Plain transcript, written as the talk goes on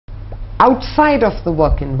outside of the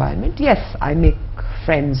work environment, yes, I make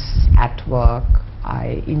friends at work.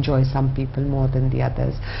 I enjoy some people more than the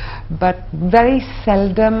others, but very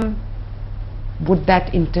seldom would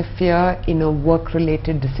that interfere in a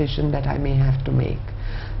work-related decision that I may have to make.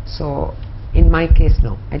 So in my case,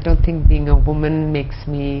 no. I don't think being a woman makes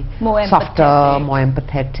me more softer, empathetic. more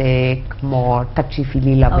empathetic, more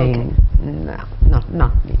touchy-feely loving. Okay. No,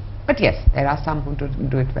 not me. But yes, there are some who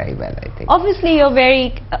do it very well, I think. Obviously, you're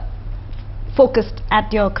very focused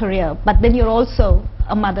at your career, but then you're also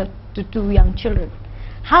a mother to 2 young children.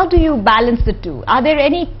 How do you balance the two? Are there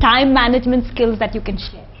any time management skills that you can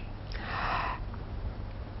share?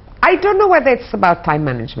 I don't know whether it's about time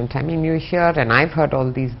management. I mean, you hear, and I've heard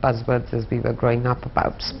all these buzzwords as we were growing up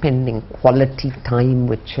about spending quality time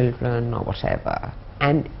with children or whatever.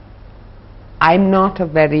 And I'm not a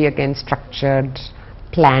very, again, structured,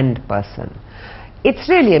 planned person. It's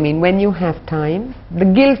really, I mean, when you have time, the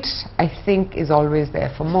guilt, I think, is always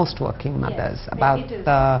there for most working mothers about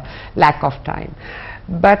the lack of time.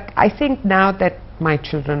 But I think now that my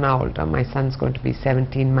children are older, my son's going to be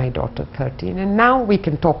 17, my daughter 13, and now we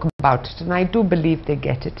can talk about it, and I do believe they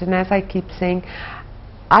get it. And as I keep saying,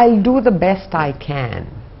 I'll do the best I can,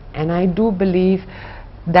 and I do believe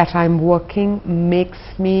that I'm working makes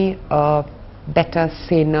me a better,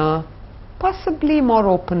 saner, possibly more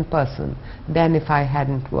open person than if I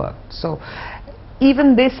hadn't worked. So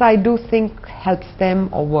even this, I do think, helps them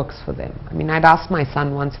or works for them. I mean, I'd asked my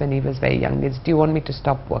son once when he was very young, do you want me to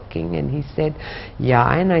stop working? And he said,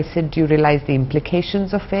 yeah. And I said, do you realize the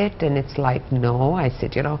implications of it? And it's like, no. I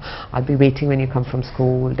said, you know, I'll be waiting when you come from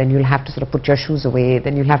school, then you'll have to sort of put your shoes away,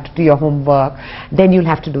 then you'll have to do your homework, then you'll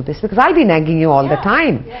have to do this, because I'll be nagging you all the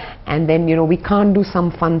time. And then, you know, we can't do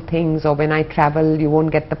some fun things, or when I travel, you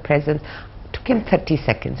won't get the presents. Took him 30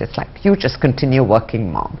 seconds. It's like, you just continue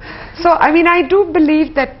working, Mom. So, I mean, I do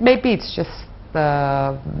believe that maybe it's just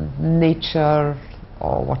the nature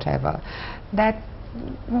or whatever, that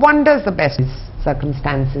one does the best.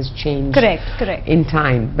 Circumstances change in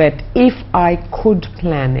time. But if I could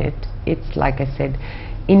plan it, it's like I said,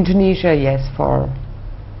 Indonesia, yes, for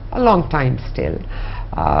a long time still.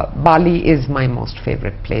 Bali is my most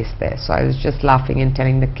favorite place there. So I was just laughing and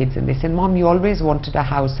telling the kids, and they said, Mom, you always wanted a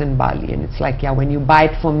house in Bali. And it's like, yeah, when you buy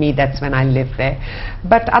it for me, that's when I live there.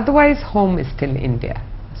 But otherwise, home is still India.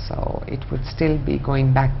 So it would still be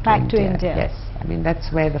going back to India. Yes, I mean,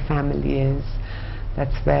 that's where the family is.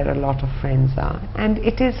 That's where a lot of friends are. And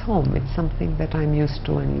it is home. It's something that I'm used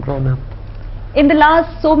to and grown up. In the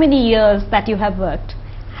last so many years that you have worked,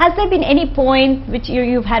 has there been any point which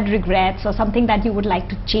you've had regrets or something that you would like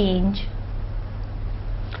to change?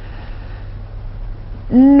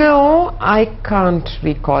 No, I can't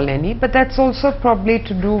recall any, but that's also probably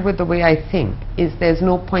to do with the way I think, is there's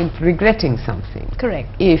no point regretting something. Correct.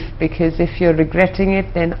 Because if you're regretting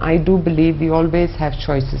it, then I do believe we always have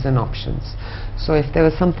choices and options. So if there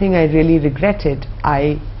was something I really regretted,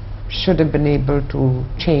 I should have been able to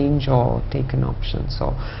change or take an option.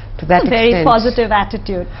 So to that extent, very positive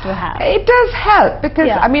attitude to have. It does help, because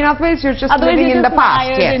I mean, otherwise you're just living in the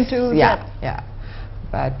past. Yes.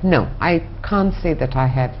 But no, I can't say that I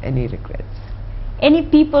have any regrets. Any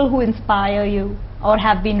people who inspire you or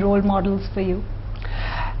have been role models for you?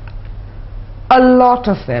 A lot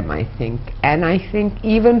of them, I think. And I think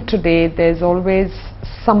even today there's always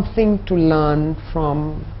something to learn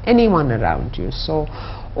from anyone around you. So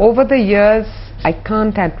over the years, I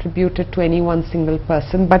can't attribute it to any one single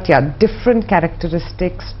person, but yeah, different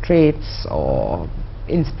characteristics, traits or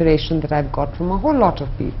inspiration that I've got from a whole lot of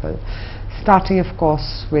people. Starting, of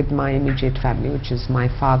course, with my immediate family, which is my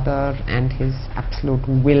father and his absolute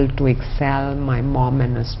will to excel, my mom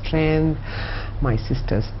and her strength, my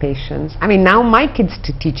sister's patience. I mean, now my kids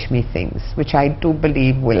teach me things which I do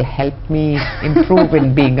believe will help me improve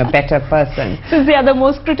in being a better person. Since they are the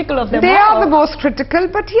most critical of them all. They are the most critical,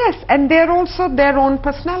 but yes, and they're also their own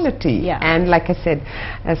personality. And like I said,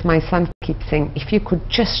 as my son keeps saying, if you could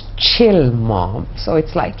just chill, Mom. So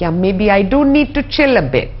it's like, yeah, maybe I do need to chill a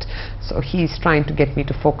bit. So he's trying to get me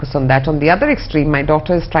to focus on that. On the other extreme, my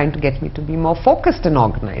daughter is trying to get me to be more focused and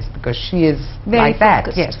organized, because she is very like that.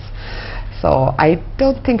 Focused. Yes. So I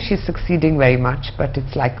don't think she's succeeding very much, but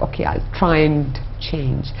it's like, okay, I'll try and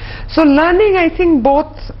change. So learning, I think,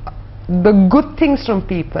 both the good things from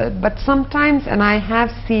people, but sometimes, and I have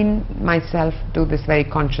seen myself do this very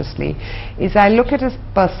consciously, is I look at a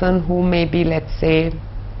person who may be, let's say,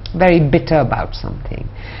 very bitter about something.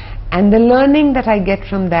 And the learning that I get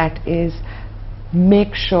from that is,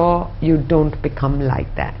 make sure you don't become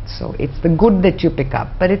like that. So it's the good that you pick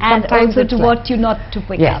up, but it's And sometimes also it's to like, what you not to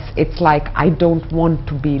pick yes, up. it's like I don't want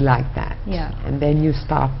to be like that. Yeah. And then you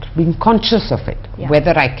start being conscious of it. Yeah.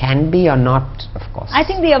 Whether I can be or not, of course. I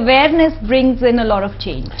think the awareness brings in a lot of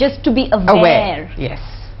change. Just to be aware. Yes.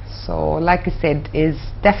 So like I said, is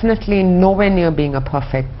definitely nowhere near being a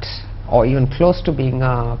perfect or even close to being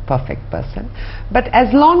a perfect person. But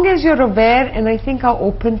as long as you're aware and I think are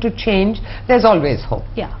open to change, there's always hope.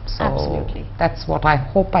 Yeah, So absolutely. that's what I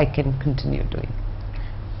hope I can continue doing.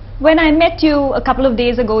 When I met you a couple of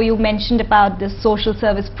days ago, you mentioned about the social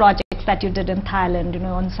service projects that you did in Thailand,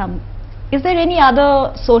 on some. Is there any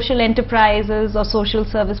other social enterprises or social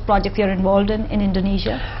service projects you're involved in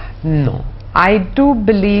Indonesia? No. I do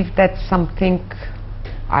believe that's something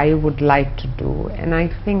I would like to do, and I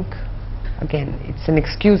think, again, it's an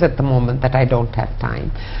excuse at the moment that I don't have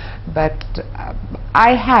time. But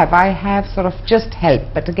I have sort of just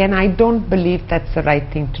helped. But again, I don't believe that's the right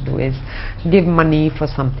thing to do, is give money for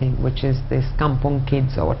something, which is this kampung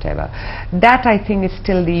kids or whatever. That I think is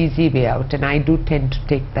still the easy way out, and I do tend to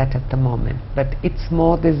take that at the moment. But it's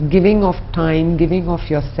more this giving of time, giving of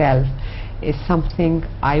yourself is something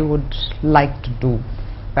I would like to do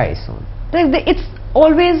very soon. It's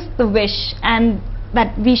always the wish and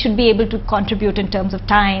that we should be able to contribute in terms of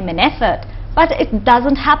time and effort. But it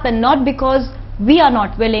doesn't happen, not because we are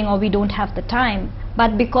not willing or we don't have the time,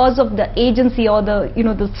 but because of the agency or the,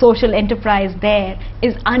 the social enterprise there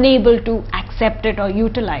is unable to accept it or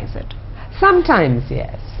utilize it. Sometimes,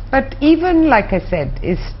 yes. But even, like I said,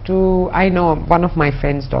 I know one of my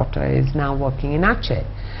friend's daughter is now working in Aceh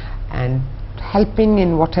and helping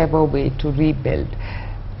in whatever way to rebuild.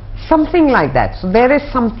 Something like that. So there is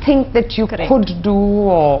something that you Correct. could do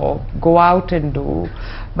or go out and do.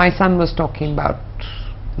 My son was talking about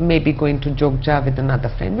maybe going to Jogja with another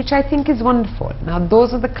friend, which I think is wonderful. Now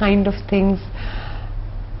those are the kind of things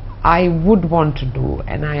I would want to do,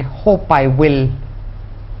 and I hope I will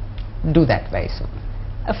do that very soon.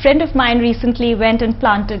 A friend of mine recently went and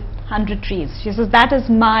planted 100 trees. She says, that is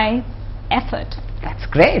my effort. That's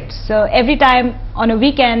great. So every time on a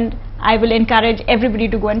weekend, I will encourage everybody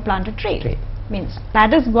to go and plant a tree. Means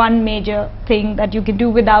that is one major thing that you can do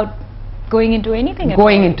without going into anything.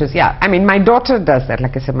 Yeah. I mean, my daughter does that.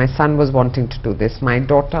 Like I said, my son was wanting to do this. My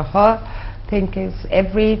daughter, her thing is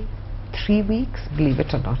every 3 weeks, believe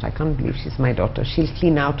it or not, I can't believe she's my daughter, she'll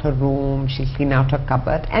clean out her room, she'll clean out her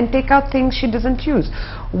cupboard and take out things she doesn't use,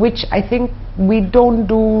 which I think we don't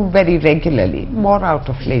do very regularly, more out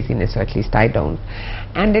of laziness, or at least I don't.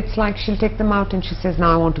 And it's like she'll take them out and she says,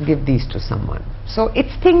 now I want to give these to someone. So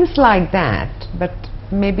it's things like that, but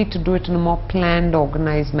maybe to do it in a more planned,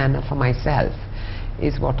 organized manner for myself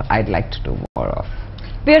is what I'd like to do more of.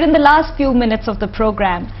 We're in the last few minutes of the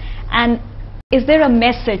program, and is there a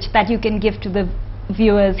message that you can give to the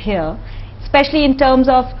viewers here, especially in terms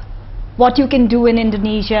of what you can do in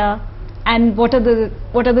Indonesia and what are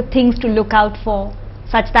the things to look out for,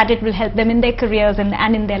 such that it will help them in their careers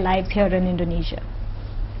and in their lives here in Indonesia?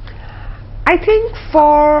 I think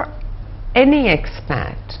for any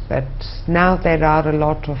expat, but now there are a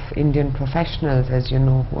lot of Indian professionals, as you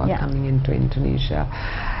know, who are coming into Indonesia.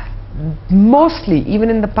 Mostly, even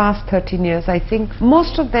in the past 13 years, I think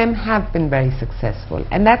most of them have been very successful,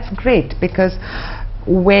 and that's great, because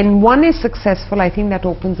when one is successful, I think that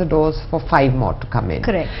opens the doors for 5 more to come in.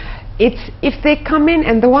 Correct. It's if they come in,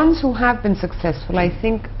 and the ones who have been successful, I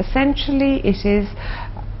think essentially it is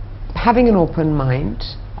having an open mind,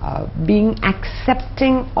 being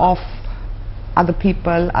accepting of other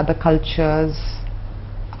people, other cultures,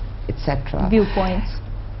 etc. Viewpoints.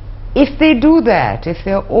 If they do that, if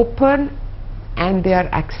they're open and they are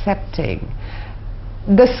accepting,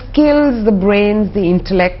 the skills, the brains, the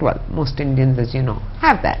intellect, well, most Indians, as you know,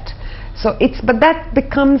 have that. So but that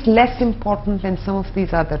becomes less important than some of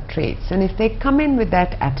these other traits. And if they come in with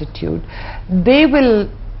that attitude, they will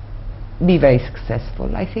be very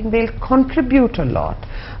successful. I think they'll contribute a lot.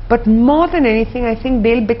 But more than anything, I think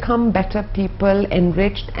they'll become better people,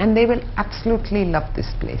 enriched, and they will absolutely love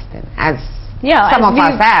this place then, as some of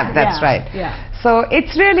us have, that's right. Yeah. So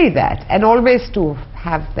it's really that, and always to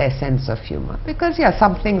have their sense of humor, because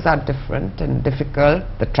some things are different and difficult,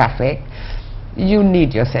 the traffic, you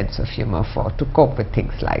need your sense of humor to cope with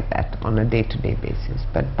things like that on a day-to-day basis.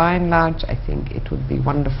 But by and large, I think it would be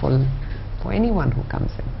wonderful for anyone who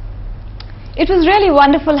comes in. It was really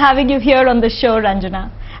wonderful having you here on the show,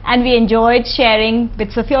 Ranjana, and we enjoyed sharing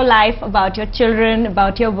bits of your life, about your children,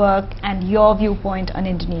 about your work and your viewpoint on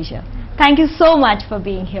Indonesia. Thank you so much for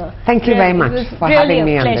being here. Thank you very much for having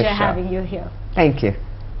me on this show. It was really a pleasure having you here. Thank you.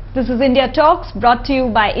 This is India Talks, brought to you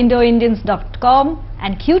by IndoIndians.com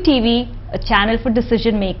and QTV, a channel for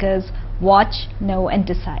decision makers. Watch, know and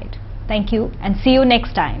decide. Thank you and see you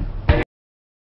next time.